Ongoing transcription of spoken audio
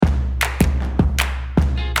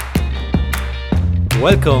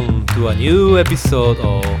Welcome to a new episode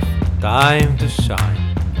of Time to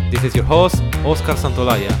Shine. This is your host, Oscar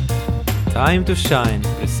Santolaya. Time to Shine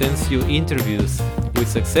presents you interviews with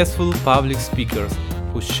successful public speakers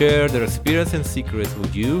who share their experience and secrets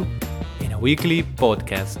with you in a weekly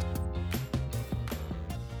podcast.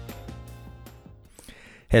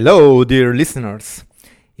 Hello, dear listeners.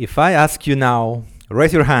 If I ask you now,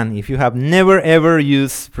 raise your hand if you have never ever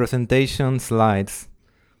used presentation slides.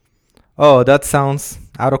 Oh, that sounds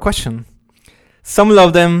out of question. Some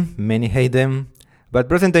love them, many hate them, but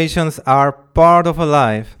presentations are part of a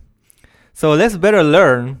life. So let's better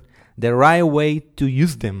learn the right way to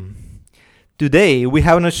use them. Today, we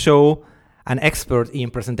have on the show an expert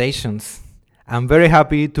in presentations. I'm very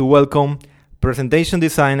happy to welcome presentation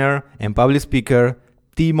designer and public speaker,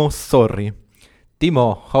 Timo Sorri.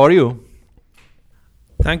 Timo, how are you?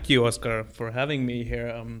 Thank you, Oscar, for having me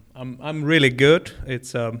here. I'm really good.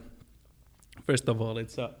 It's first of all,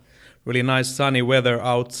 it's a really nice sunny weather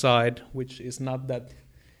outside, which is not that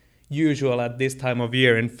usual at this time of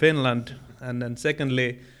year in Finland. And then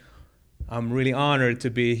secondly, I'm really honored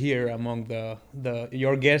to be here among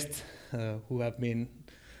your guests who have been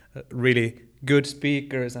really good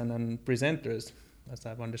speakers and presenters, as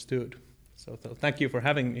I've understood. So thank you for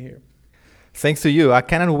having me here. Thanks to you. I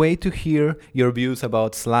cannot wait to hear your views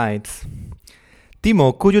about slides.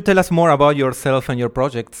 Timo, could you tell us more about yourself and your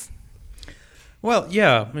projects? Well,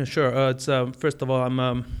 yeah, sure. It's first of all,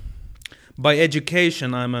 I'm by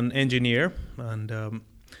education I'm an engineer, and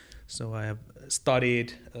so I have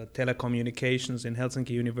studied telecommunications in Helsinki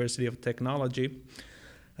University of Technology.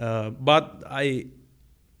 But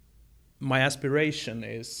my aspiration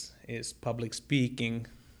is public speaking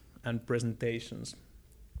and presentations.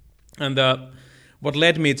 And what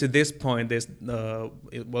led me to this point is,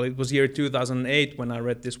 it was year 2008 when I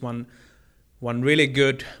read this one really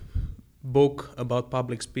good book about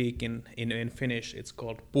public speaking in Finnish. It's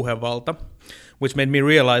called Puhevalta, which made me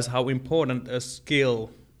realize how important a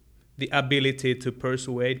skill, the ability to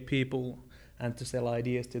persuade people and to sell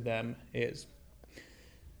ideas to them is.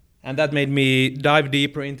 And that made me dive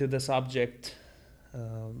deeper into the subject.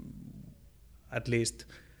 At least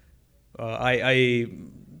I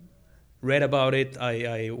read about it.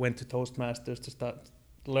 I went to Toastmasters to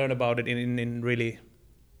learn about it in really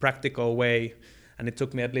practical way. And it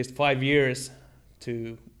took me at least 5 years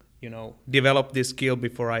to, develop this skill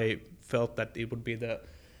before I felt that it would be the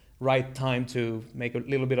right time to make a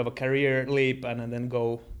little bit of a career leap and then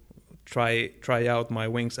go try out my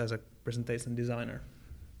wings as a presentation designer.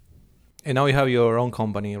 And now you have your own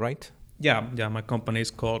company, right? Yeah. My company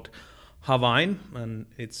is called Havain, and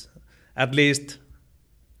it's at least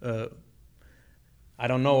I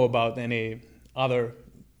don't know about any other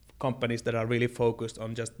companies that are really focused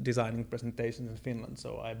on just designing presentations in Finland.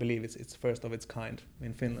 So I believe it's first of its kind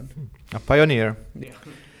in Finland. A pioneer. Yeah.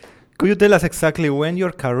 Could you tell us exactly when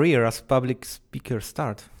your career as public speaker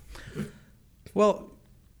started? Well,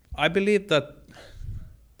 I believe that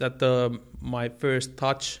my first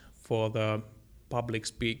touch for the public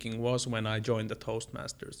speaking was when I joined the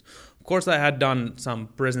Toastmasters. Of course, I had done some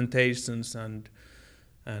presentations and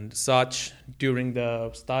such during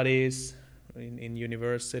the studies in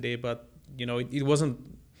university, but it wasn't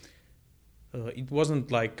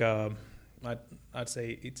like I'd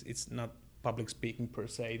say it's not public speaking per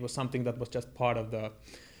se. It was something that was just part of the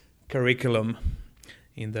curriculum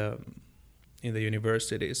in the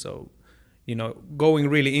university. So going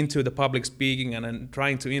really into the public speaking and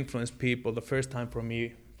trying to influence people, the first time for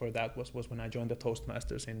me for that was when I joined the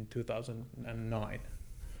Toastmasters in 2009.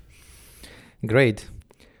 Great.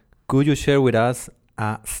 Could you share with us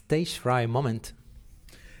a stage fright moment?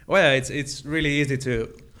 Well, it's really easy to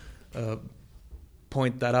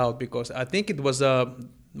point that out because I think it was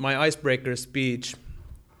my icebreaker speech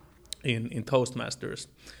in Toastmasters.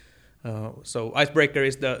 So icebreaker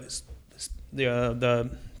is the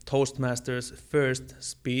Toastmasters' first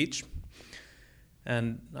speech,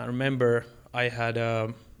 and I remember I had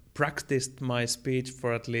practiced my speech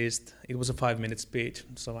for at least, it was a 5-minute speech,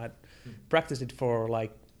 so I practiced it for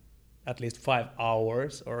like at least 5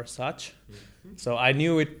 hours or such. Mm-hmm. So I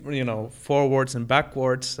knew it, forwards and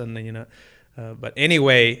backwards, and but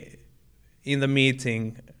anyway, in the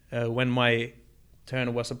meeting, when my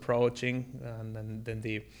turn was approaching, and then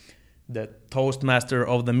the Toastmaster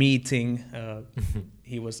of the meeting,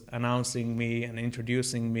 he was announcing me and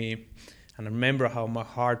introducing me, and I remember how my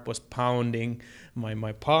heart was pounding,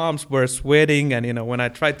 my palms were sweating, and when I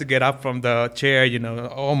tried to get up from the chair,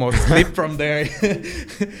 almost slipped from there.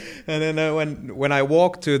 And then when I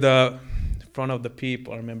walked to the front of the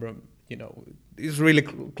people, I remember, it's really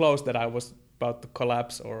close that I was about to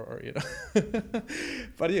collapse or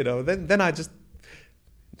but then I just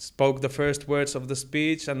spoke the first words of the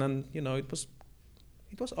speech, and then it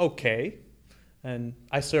was okay, and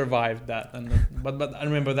I survived that. And but I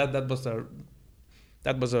remember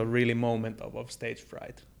that was a really moment of stage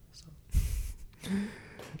fright. So.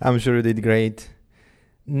 I'm sure you did great.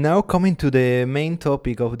 Now coming to the main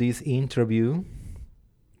topic of this interview.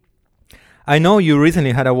 I know you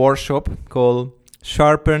recently had a workshop called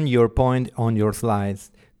Sharpen Your Point on Your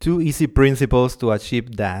Slides. 2 easy principles to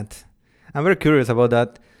achieve that. I'm very curious about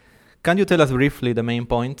that. Can you tell us briefly the main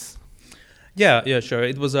points? Yeah, sure.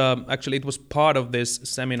 It was actually it was part of this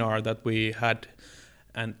seminar that we had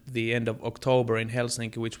at the end of October in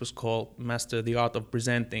Helsinki, which was called Master the Art of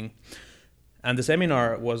Presenting. And the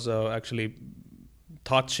seminar was actually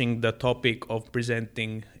touching the topic of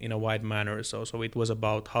presenting in a wide manner. So it was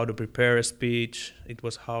about how to prepare a speech. It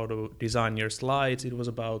was how to design your slides. It was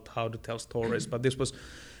about how to tell stories. But this was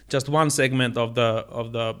just one segment of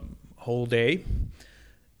the whole day.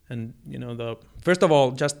 And first of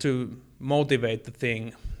all, just to motivate the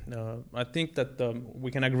thing, I think that we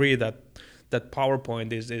can agree that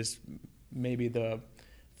PowerPoint is maybe the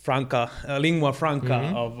lingua franca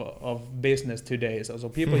of business today. So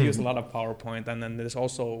people use a lot of PowerPoint, and then there's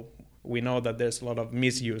also, we know that there's a lot of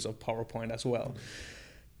misuse of PowerPoint as well.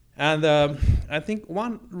 And I think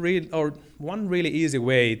one really easy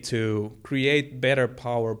way to create better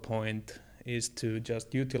PowerPoint is to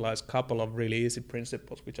just utilize a couple of really easy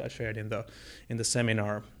principles, which I shared in the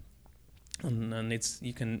seminar. And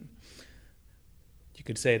you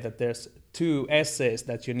could say that there's 2 essays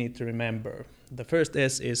that you need to remember. The first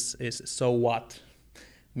S is so what,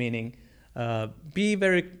 meaning be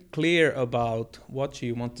very clear about what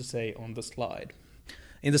you want to say on the slide.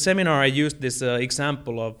 In the seminar, I used this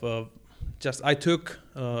example of I took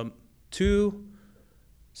 2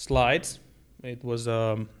 slides. It was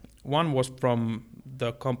one was from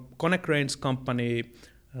the Konecranes company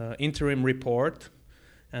interim report,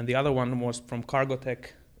 and the other one was from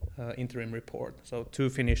Cargotec interim report. So 2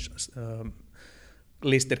 Finnish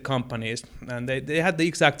listed companies, and they had the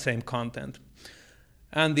exact same content.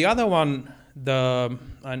 And the other one, I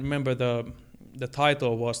remember the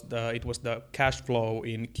title was it was the cash flow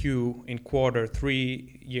in quarter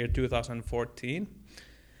 3 year 2014,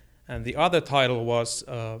 and the other title was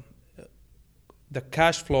the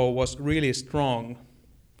cash flow was really strong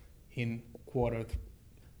in quarter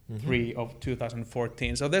 3 of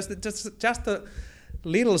 2014. So there's just a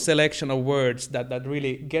little selection of words that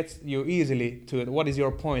really gets you easily to what is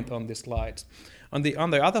your point on the slides. On the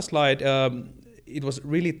other slide, it was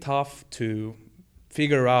really tough to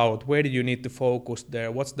figure out where do you need to focus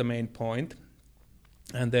there, what's the main point.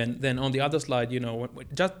 And then on the other slide,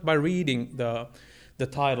 just by reading the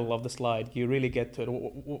title of the slide, you really get to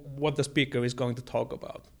what the speaker is going to talk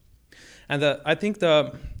about. And I think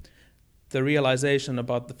the realization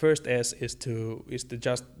about the first S is to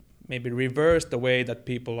just maybe reverse the way that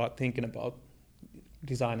people are thinking about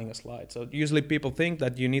designing a slide. So usually people think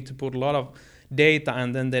that you need to put a lot of data,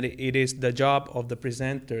 and then that it is the job of the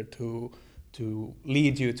presenter to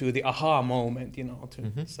lead you to the aha moment,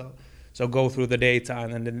 so go through the data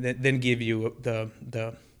and then give you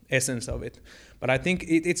the essence of it. But I think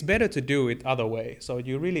it's better to do it other way. So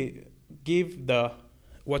you really give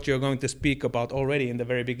what you're going to speak about already in the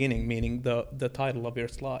very beginning, meaning the title of your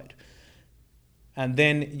slide. And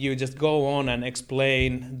then you just go on and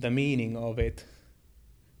explain the meaning of it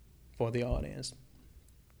for the audience.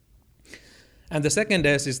 And the second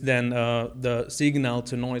S is then the signal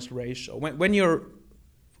to noise ratio. When you're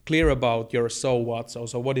clear about your so what,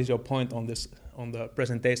 so what is your point on the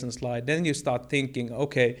presentation slide, then you start thinking,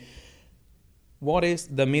 okay, what is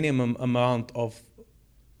the minimum amount of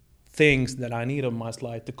things that I need on my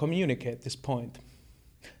slide to communicate this point?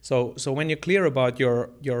 So when you're clear about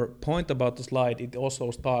your point about the slide, it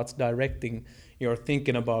also starts directing your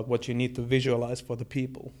thinking about what you need to visualize for the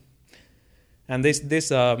people. And it's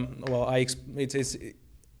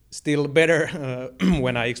still better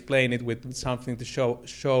when I explain it with something to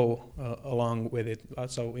show along with it.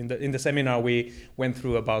 So in the seminar we went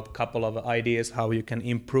through about a couple of ideas how you can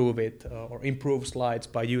improve it or improve slides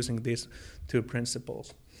by using these 2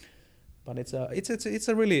 principles. But it's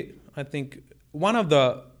a really, I think, one of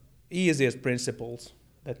the easiest principles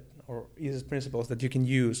that you can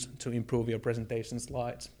use to improve your presentation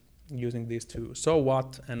slides, using these 2, so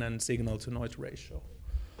what and then signal to noise ratio.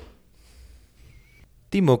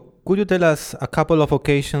 Timo, could you tell us a couple of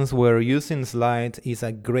occasions where using slides is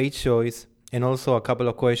a great choice, and also a couple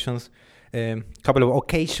of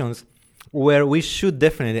occasions where we should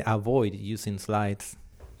definitely avoid using slides?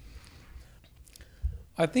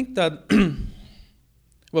 I think that,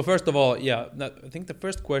 well, first of all, I think the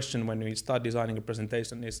first question when we start designing a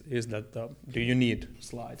presentation is that do you need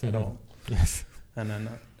slides at all? Yes.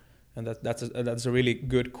 And that's a really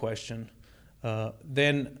good question.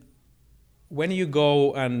 Then, when you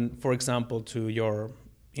go and, for example, to your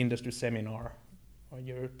industry seminar, or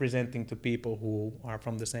you're presenting to people who are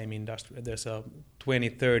from the same industry, there's 20,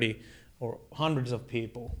 30, or hundreds of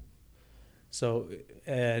people. So,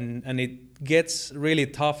 and it gets really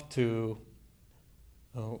tough to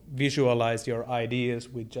visualize your ideas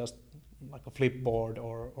with just like a flipboard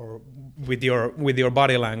or with your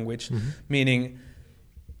body language. Mm-hmm. Meaning,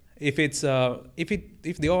 if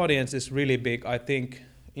the audience is really big, I think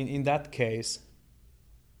in that case,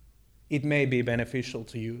 it may be beneficial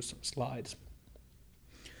to use slides.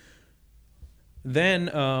 Then,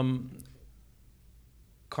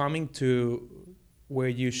 coming to where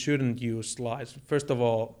you shouldn't use slides. First of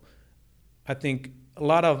all, I think a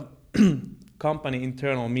lot of company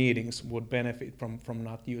internal meetings would benefit from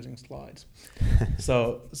not using slides.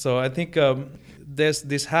 So I think there's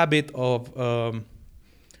this habit of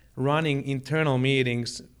running internal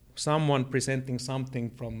meetings, someone presenting something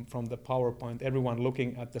from the PowerPoint, everyone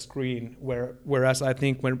looking at the screen, whereas I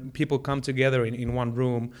think when people come together in one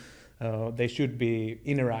room, they should be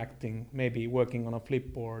interacting, maybe working on a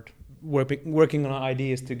flipboard, working on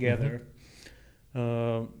ideas together.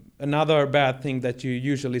 Mm-hmm. Another bad thing that you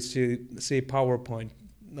usually see PowerPoint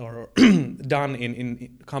or done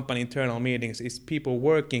in company internal meetings is people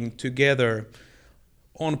working together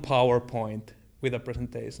on PowerPoint with a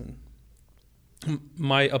presentation.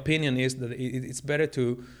 My opinion is that it's better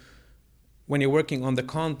to, when you're working on the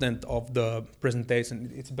content of the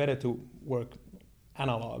presentation, it's better to work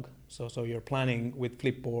analog. So you're planning with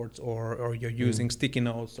flipboards or you're using sticky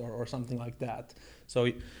notes or something like that. So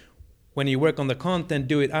when you work on the content,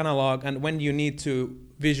 do it analog, and when you need to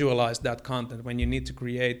visualize that content, when you need to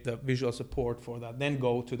create the visual support for that, then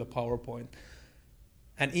go to the PowerPoint.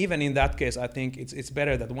 And even in that case, I think it's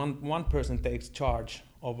better that one person takes charge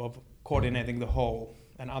of coordinating the whole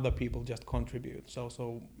and other people just contribute.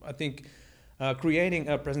 So I think creating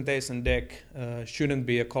a presentation deck shouldn't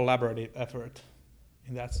be a collaborative effort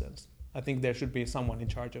in that sense. I think there should be someone in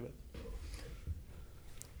charge of it.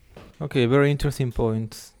 Okay, very interesting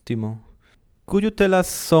points, Timo. Could you tell us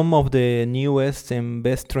some of the newest and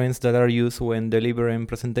best trends that are used when delivering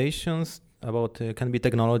presentations about can be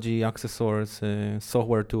technology, accessors,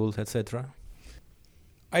 software tools, etc.?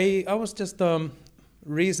 I was just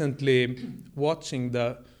recently watching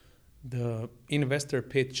the investor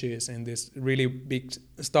pitches in this really big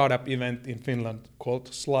startup event in Finland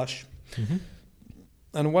called Slush. Mm-hmm.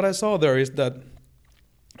 And what I saw there is that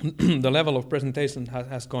the level of presentation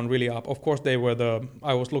has gone really up. Of course, I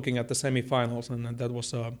was looking at the semifinals, and that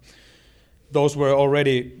was those were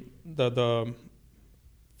already the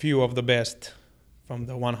few of the best from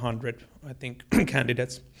the 100, I think,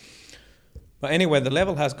 candidates. But anyway, the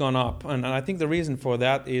level has gone up, and I think the reason for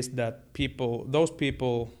that is that those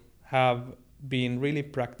people have been really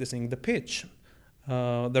practicing the pitch.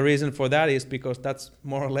 The reason for that is because that's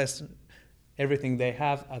more or less everything they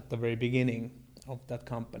have at the very beginning of that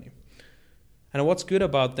company. And what's good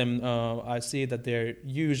about them, I see that they're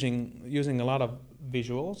using a lot of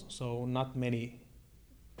visuals, so not many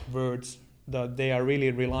words. They are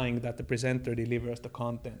really relying that the presenter delivers the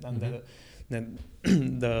content, and then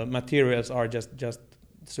the materials are just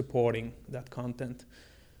supporting that content.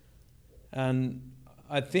 And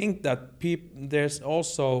I think that there's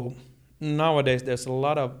also nowadays there's a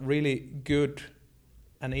lot of really good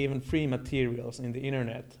and even free materials in the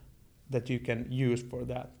internet that you can use for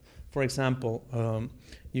that. For example,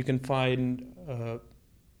 you can find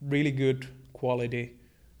really good quality,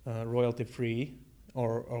 royalty-free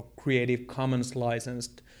or Creative Commons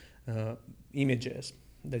licensed images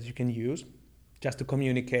that you can use just to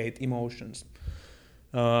communicate emotions.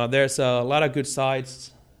 There's a lot of good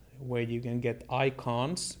sites where you can get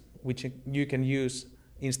icons, which you can use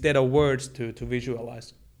instead of words to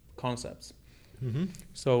visualize concepts. Mm-hmm.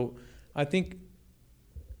 So I think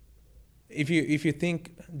if you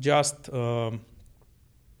think just the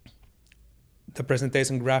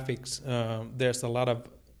presentation graphics, there's a lot of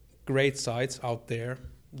great sites out there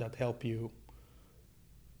that help you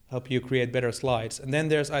create better slides. And then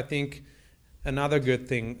there's, I think, another good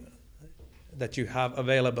thing that you have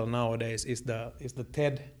available nowadays is the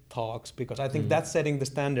TED Talks, because I think that's setting the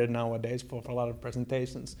standard nowadays for a lot of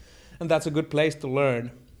presentations, and that's a good place to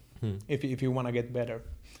learn if you want to get better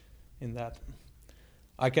in that.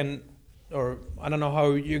 I don't know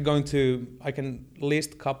how you're going to. I can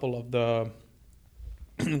list a couple of the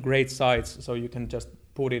great sites, so you can just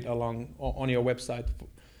put it along on your website,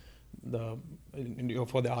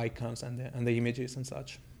 for the icons and the images and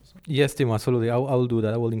such. Yes, Timo, absolutely. I'll do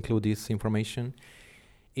that. I will include this information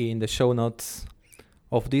in the show notes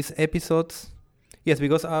of these episodes. Yes,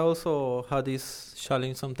 because I also had this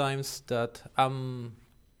challenge sometimes that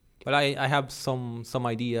I have some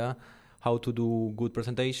idea how to do good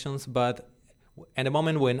presentations, but at the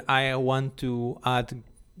moment when I want to add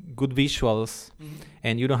good visuals,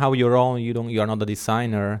 and you don't have your own, you are not a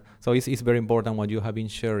designer, so it's very important what you have been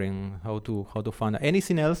sharing, how to find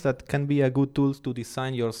anything else that can be a good tools to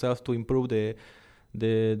design yourself, to improve the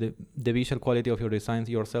visual quality of your designs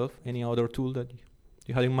yourself. Any other tool that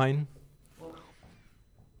you had in mind?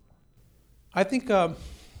 I think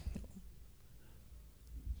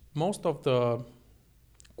most of the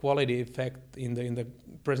quality effect in the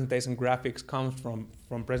presentation graphics comes from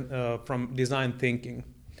design thinking,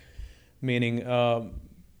 meaning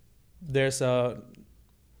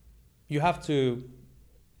you have to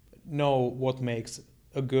know what makes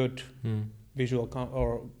a good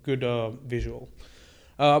visual visual.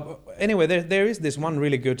 Anyway, there is this one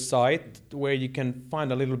really good site where you can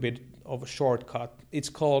find a little bit of a shortcut. It's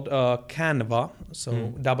called Canva, so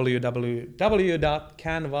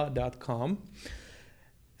www.canva.com.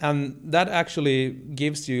 And that actually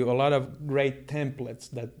gives you a lot of great templates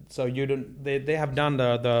they have done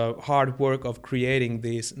the hard work of creating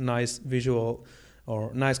these nice visual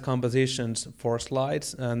or nice compositions for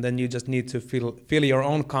slides, and then you just need to fill your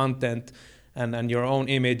own content and your own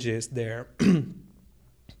images there.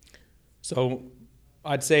 So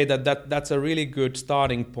I'd say that's a really good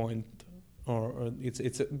starting point, or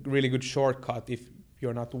it's a really good shortcut if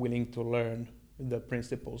you're not willing to learn the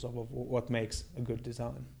principles of what makes a good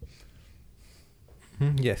design.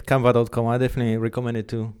 Yes, Canva.com. I definitely recommend it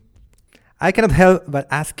too. I cannot help but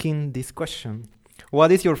asking this question.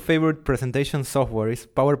 What is your favorite presentation software? Is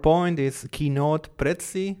PowerPoint? Is Keynote?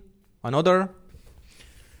 Prezi? Another?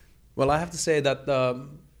 Well, I have to say that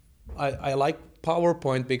I like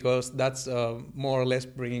PowerPoint because that's more or less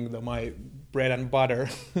bringing my bread and butter.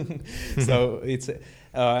 So it's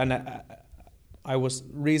I was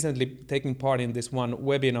recently taking part in this one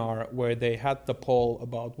webinar where they had the poll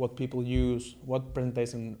about what people use, what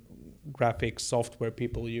presentation graphics software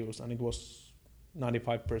people use, and it was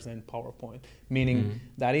 95% PowerPoint, meaning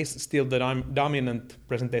that is still the dominant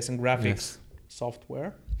presentation graphics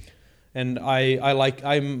software. And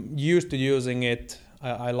I'm used to using it.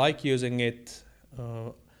 I like using it,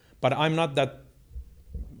 but I'm not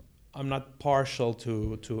partial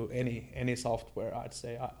to any software, I'd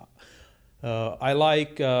say. I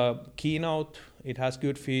like Keynote. It has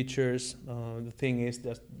good features. The thing is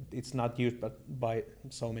that it's not used by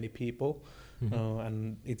so many people,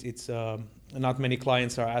 and it's not many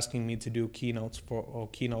clients are asking me to do Keynote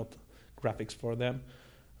graphics for them.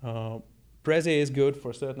 Prezi is good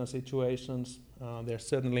for certain situations. There's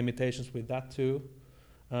certain limitations with that too.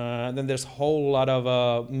 And then there's a whole lot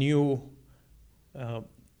of new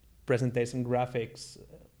presentation graphics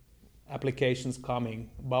applications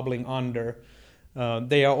bubbling under.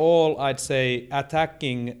 They are all, I'd say,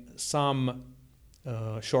 attacking some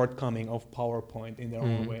shortcoming of PowerPoint in their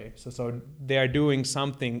own way. So they are doing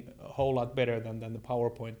something a whole lot better than the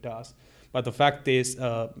PowerPoint does. But the fact is,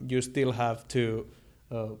 you still have to,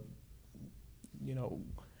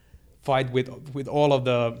 fight with all of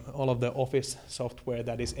the Office software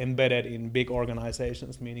that is embedded in big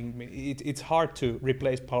organizations. Meaning, it's hard to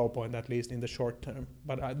replace PowerPoint, at least in the short term.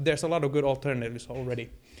 But there's a lot of good alternatives already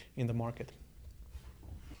in the market.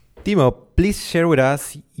 Timo, please share with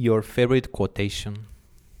us your favorite quotation.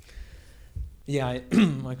 Yeah, I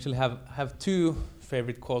actually have two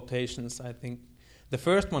favorite quotations. I think the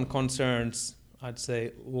first one concerns, I'd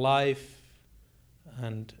say, life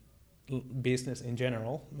and business in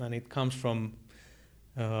general, and it comes from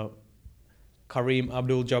Kareem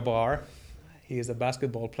Abdul-Jabbar. He is a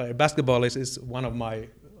basketball player. Basketball is one of my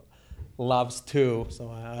loves too. So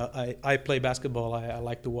I play basketball. I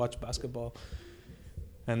like to watch basketball.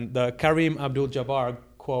 And the Kareem Abdul-Jabbar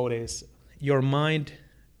quote is, "Your mind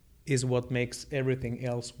is what makes everything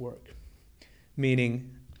else work."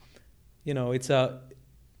 Meaning, it's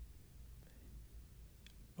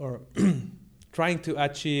trying to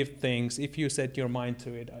achieve things. If you set your mind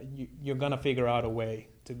to it, you're gonna figure out a way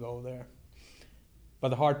to go there. But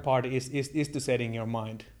the hard part is to setting your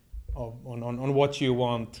mind on what you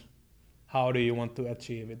want. How do you want to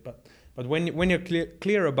achieve it? But when you're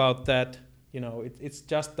clear about that, it's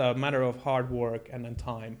just a matter of hard work and then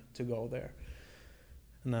time to go there.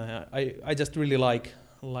 And I just really like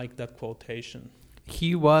that quotation.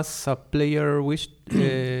 He was a player which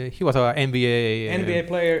he was an NBA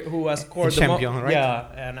player who has scored the champion, right? Yeah,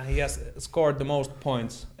 and he has scored the most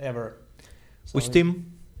points ever. So which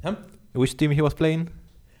team? Huh? Which team he was playing?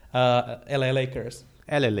 LA Lakers.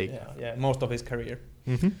 LA Lakers. Yeah, most of his career.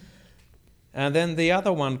 Mm-hmm. And then the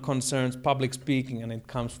other one concerns public speaking, and it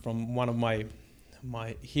comes from one of my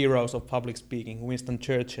heroes of public speaking, Winston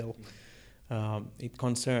Churchill. It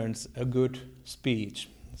concerns a good speech.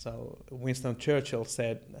 So Winston Churchill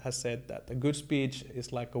has said that a good speech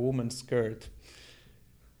is like a woman's skirt.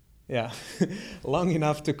 Yeah, long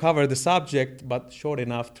enough to cover the subject, but short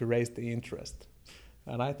enough to raise the interest.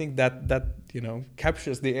 And I think that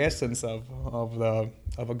captures the essence of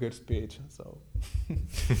a good speech. So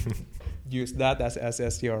use that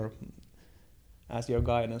as your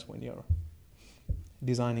guidance when you're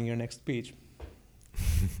designing your next speech.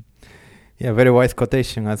 Yeah, very wise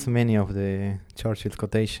quotation, as many of the Churchill's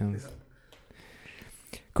quotations.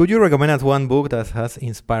 Could you recommend us one book that has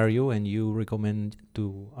inspired you and you recommend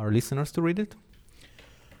to our listeners to read it?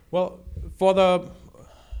 Well,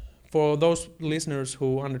 for those listeners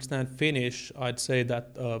who understand Finnish, I'd say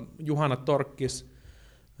that Juhana Torkki's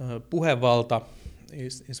Puhevalta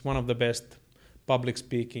is one of the best public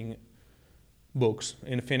speaking books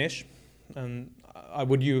in Finnish, and I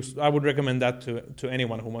would recommend that to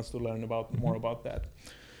anyone who wants to learn more about that.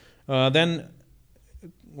 Then,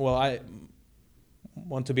 I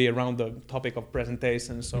want to be around the topic of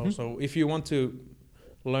presentation. So if you want to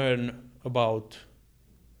learn about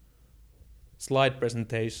slide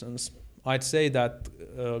presentations, I'd say that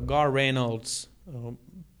Gar Reynolds'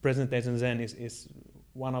 Presentation Zen is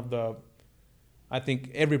one of the. I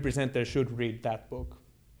think every presenter should read that book.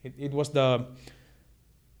 It was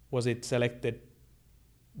it selected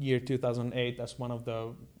year 2008 as one of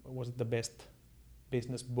the best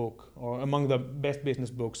business book or among the best business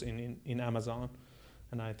books in Amazon,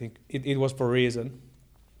 and I think it was for a reason.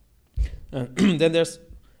 Then there's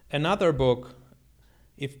another book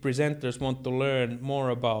if presenters want to learn more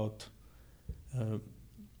about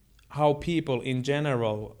how people in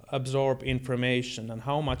general absorb information and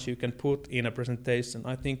how much you can put in a presentation.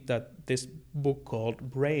 I think that this book called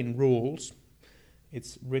Brain Rules,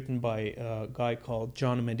 it's written by a guy called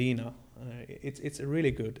John Medina. It's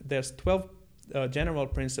really good. There's 12 general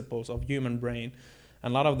principles of human brain,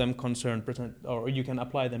 and a lot of them concern or you can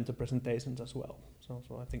apply them to presentations as well. So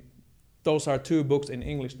I think those are two books in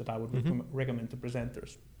English that I would recommend to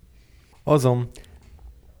presenters. Awesome.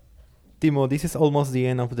 Timo, this is almost the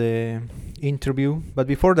end of the interview, but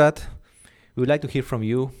before that, we would like to hear from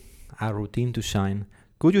you a routine to shine.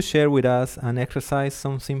 Could you share with us an exercise,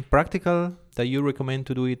 something practical that you recommend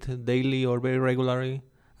to do it daily or very regularly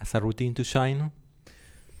as a routine to shine?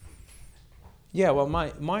 Yeah, well,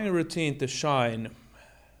 my routine to shine,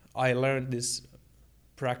 I learned this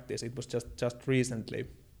practice. It was just recently.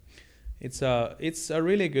 It's a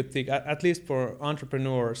really good thing, at least for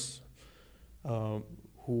entrepreneurs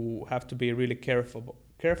who have to be really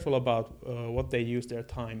careful about what they use their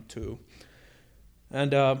time to.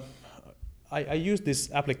 And I use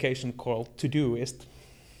this application called Todoist,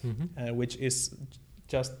 which is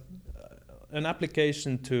just an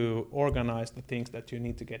application to organize the things that you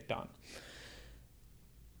need to get done.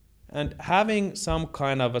 And having some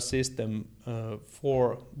kind of a system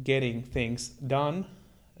for getting things done,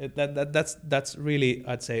 that's really,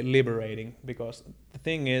 I'd say, liberating, because the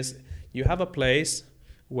thing is, you have a place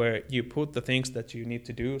where you put the things that you need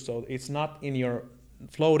to do, so it's not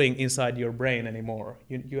floating inside your brain anymore.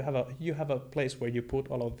 You have a place where you put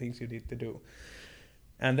all of the things you need to do,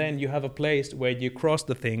 and then you have a place where you cross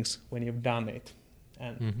the things when you've done it.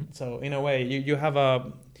 And so in a way, you have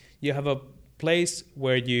a place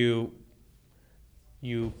where you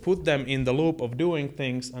put them in the loop of doing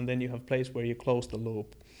things, and then you have a place where you close the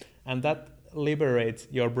loop, and that liberates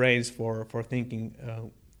your brains for thinking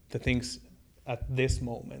the things at this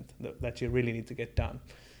moment that you really need to get done.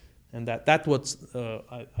 And that's what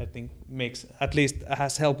I think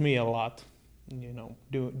has helped me a lot,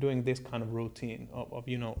 doing this kind of routine of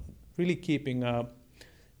really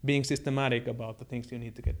being systematic about the things you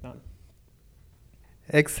need to get done.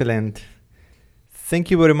 Excellent.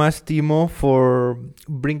 Thank you very much, Timo, for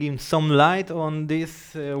bringing some light on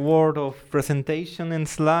this world of presentation and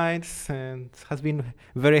slides. And it has been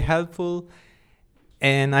very helpful.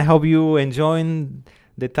 And I hope you enjoyed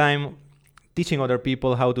the time teaching other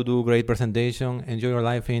people how to do great presentation. Enjoy your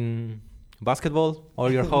life in basketball,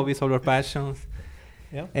 all your hobbies, all your passions.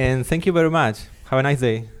 Yeah. And thank you very much. Have a nice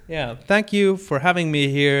day. Yeah, thank you for having me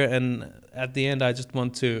here. And at the end, I just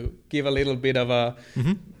want to give a little bit of a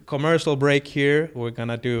commercial break here. We're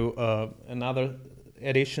gonna do another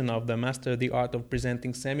edition of the Master the Art of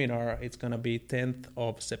Presenting seminar. It's going to be 10th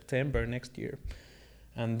of September next year.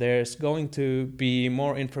 And there's going to be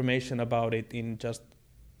more information about it in just,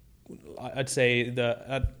 I'd say,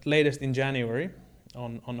 at latest in January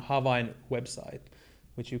on Havain website,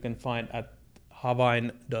 which you can find at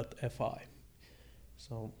havain.fi.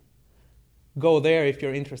 So go there if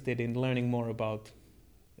you're interested in learning more about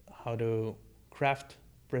how to craft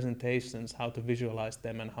presentations, how to visualize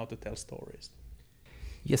them, and how to tell stories.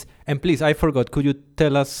 Yes, and please, I forgot, could you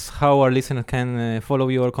tell us how our listener can follow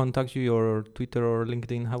you or contact you, your Twitter or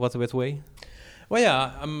LinkedIn? What's the best way? Well,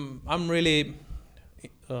 yeah, I'm really,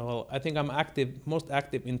 I think I'm most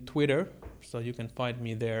active in Twitter, so you can find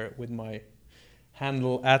me there with my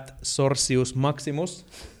handle at Sorcius Maximus.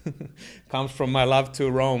 Comes from my love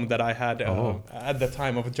to Rome that I had at the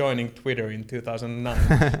time of joining Twitter in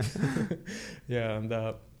 2009.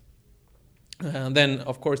 Yeah, and then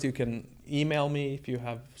of course you can email me if you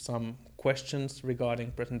have some questions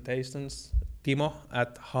regarding presentations. Timo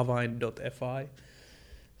at havain.fi.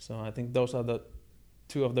 So I think those are the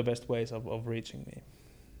two of the best ways of reaching me.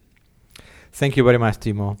 Thank you very much,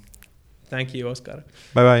 Timo. Thank you, Oscar.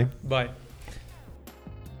 Bye-bye. Bye.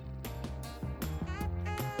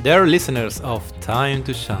 Dear listeners of Time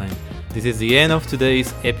to Shine, this is the end of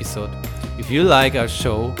today's episode. If you like our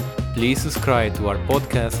show, please subscribe to our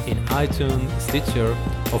podcast in iTunes, Stitcher,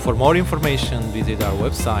 or for more information, visit our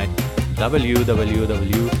website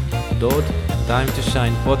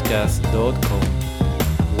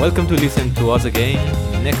www.timetoshinepodcast.com. Welcome to listen to us again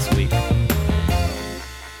next week.